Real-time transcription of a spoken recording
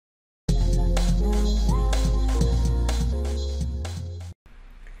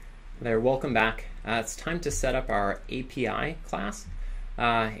There, welcome back. It's time to set up our API class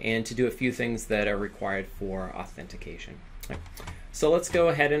and to do a few things that are required for authentication. Right. So let's go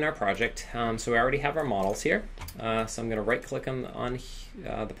ahead in our project. So we already have our models here. So I'm going to right click on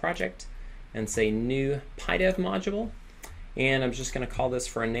the project and say new PyDev module. And I'm just going to call this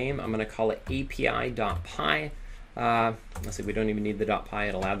for a name. I'm going to call it API.py. Let's see, we don't even need the .py,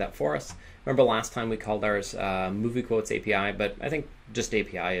 it'll add that for us. Remember last time we called ours movie quotes API, but I think just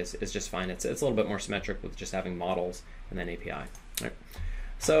API is just fine. It's a little bit more symmetric with just having models and then API. All right.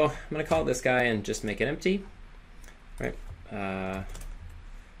 So I'm going to call this guy and just make it empty. All right.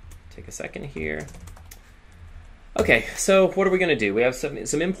 Take a second here. Okay, so what are we going to do? We have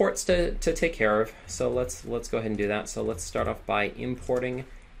some imports to take care of. So let's go ahead and do that. So let's start off by importing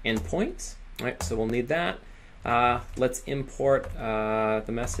endpoints. All right, so we'll need that. Let's import the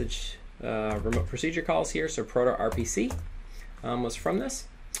message remote procedure calls here. So proto-RPC was from this.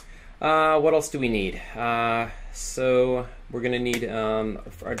 What else do we need? So we're going to need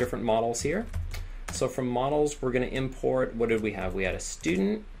our different models here. So from models, we're going to import, what did we have? We had a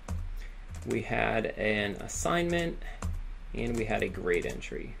student, we had an assignment, and we had a grade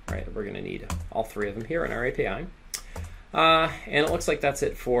entry, right? We're going to need all three of them here in our API. And it looks like that's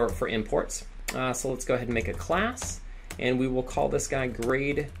it for imports. So let's go ahead and make a class, and we will call this guy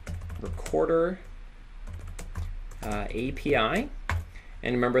grade recorder API.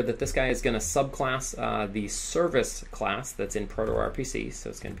 And remember that this guy is going to subclass the service class that's in proto-RPC. So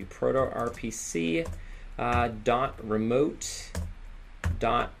it's going to be proto-RPC dot remote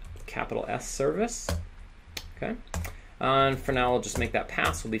dot capital S service. Okay. And for now, I'll just make that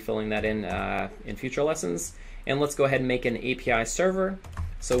pass. We'll be filling that in future lessons. And let's go ahead and make an API server.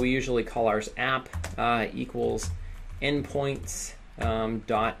 So we usually call ours app equals endpoints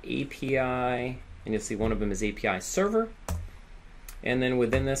dot API, and you'll see one of them is API server. And then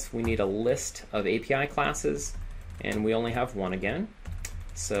within this, we need a list of API classes, and we only have one again.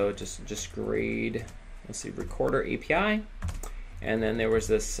 So just grade, let's see, recorder API, and then there was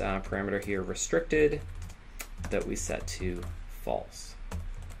this parameter here, restricted, that we set to false.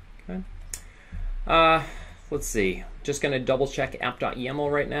 Okay. Let's see, just going to double check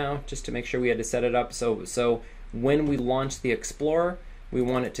app.yaml right now just to make sure we had to set it up. So when we launch the Explorer, we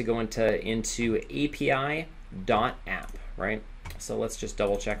want it to go into API.app, right? So let's just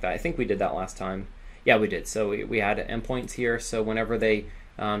double check that. I think we did that last time. Yeah, we did. So we had endpoints here. So whenever they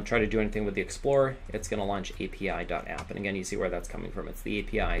try to do anything with the Explorer, it's going to launch API.app. And again, you see where that's coming from. It's the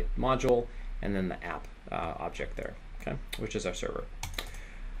API module and then the app object there, okay, which is our server.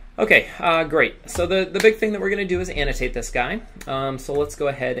 Okay, great. So the big thing that we're going to do is annotate this guy. So let's go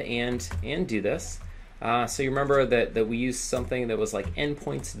ahead and do this. So you remember that we used something that was like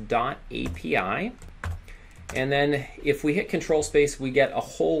endpoints.api. And then if we hit control space, we get a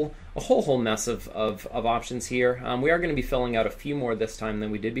whole mess of options here. We are going to be filling out a few more this time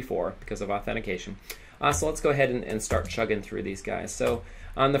than we did before because of authentication. So let's go ahead and start chugging through these guys. So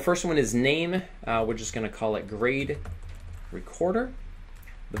the first one is name. We're just going to call it grade recorder.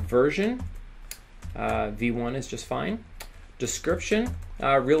 The version, v1 is just fine. Description,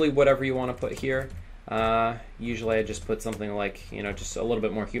 really whatever you want to put here. Usually I just put something like, just a little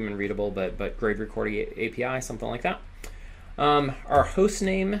bit more human readable, but grade recording API, something like that. Our host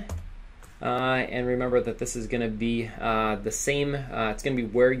name, and remember that this is going to be the same, it's going to be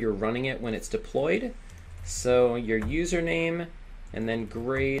where you're running it when it's deployed. So your username, and then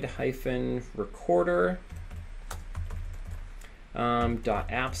grade-recorder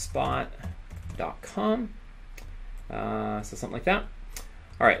 .appspot.com, so something like that.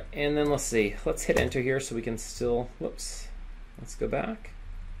 All right, and then let's see. Let's hit enter here so we can still. Whoops. Let's go back.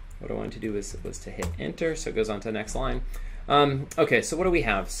 What I wanted to do was to hit enter, so it goes on to the next line. Okay, so what do we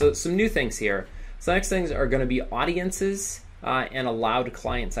have? So some new things here. So the next things are going to be audiences and allowed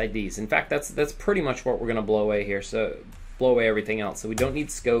clients IDs. In fact, that's pretty much what we're going to blow away here. So blow away everything else. So we don't need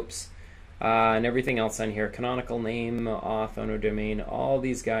scopes. And everything else on here, canonical name, auth, owner domain, all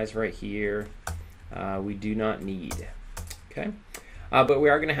these guys right here, we do not need, okay? But we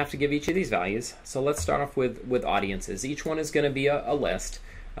are going to have to give each of these values. So let's start off with audiences. Each one is going to be a list.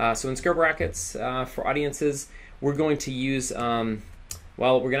 So in square brackets for audiences, we're going to use, well,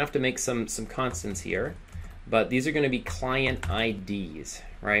 we're going to have to make some constants here, but these are going to be client IDs,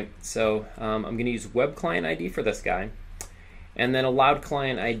 right? So I'm going to use web client ID for this guy. And then allowed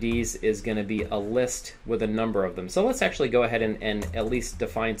client IDs is going to be a list with a number of them. So let's actually go ahead and at least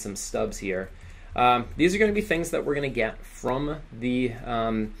define some stubs here. These are going to be things that we're going to get from the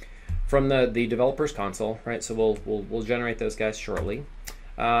developer's console, right? So we'll generate those guys shortly.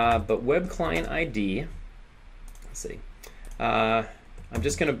 But web client ID, let's see,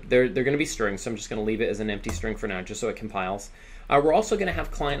 they're going to be strings, so I'm just going to leave it as an empty string for now, just so it compiles. We're also going to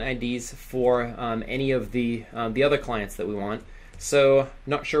have client IDs for any of the other clients that we want. So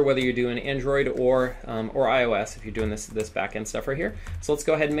not sure whether you're doing Android or iOS if you're doing this backend stuff right here. So let's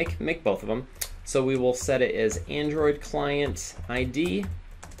go ahead and make both of them. So we will set it as Android client ID,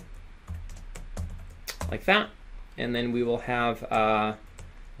 like that, and then we will have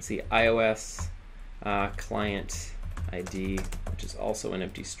let's see, iOS client ID, which is also an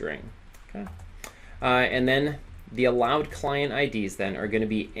empty string. Okay, and then the allowed client IDs then are going to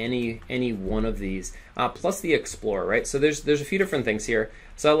be any one of these, plus the Explorer, right? So there's a few different things here.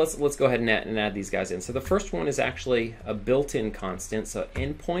 So let's go ahead and add these guys in. So the first one is actually a built-in constant. So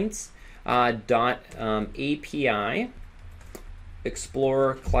endpoints dot API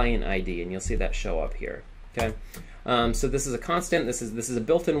Explorer client ID, and you'll see that show up here. Okay, so this is a constant. This is a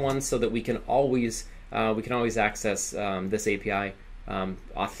built-in one, so that we can always access this API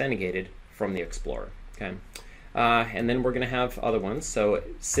authenticated from the Explorer. Okay. And then we're going to have other ones. So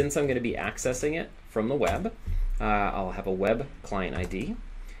since I'm going to be accessing it from the web, I'll have a web client ID.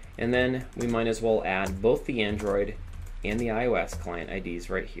 And then we might as well add both the Android and the iOS client IDs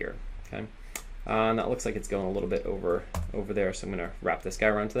right here. Okay. And that looks like it's going a little bit over there, so I'm going to wrap this guy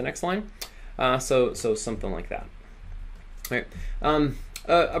around to the next line. So something like that. All right.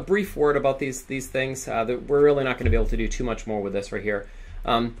 A brief word about these things. That we're really not going to be able to do too much more with this right here.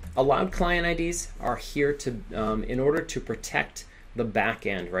 Allowed client IDs are here to in order to protect the back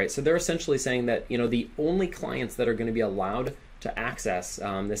end, right? So they're essentially saying that, you know, the only clients that are going to be allowed to access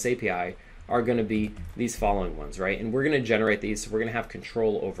this API are going to be these following ones, right? And we're going to generate these, so we're going to have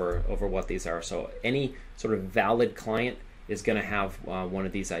control over what these are. So any sort of valid client is going to have one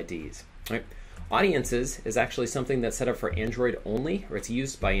of these IDs, right? Audiences is actually something that's set up for Android only, or it's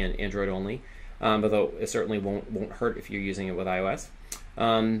used by Android only, although it certainly won't hurt if you're using it with iOS.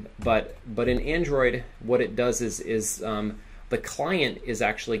 But in Android, what it does is the client is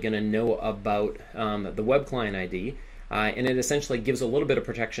actually going to know about the web client ID, and it essentially gives a little bit of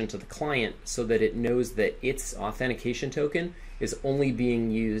protection to the client so that it knows that its authentication token is only being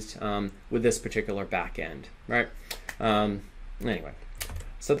used with this particular backend, right? Anyway,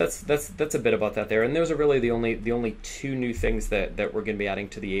 so that's a bit about that there, and those are really the only two new things that we're going to be adding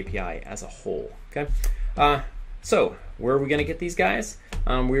to the API as a whole. Okay. So where are we going to get these guys?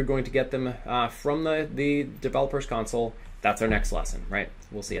 We're going to get them from the developer's console. That's our next lesson, right?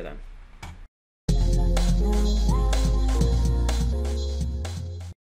 We'll see you then.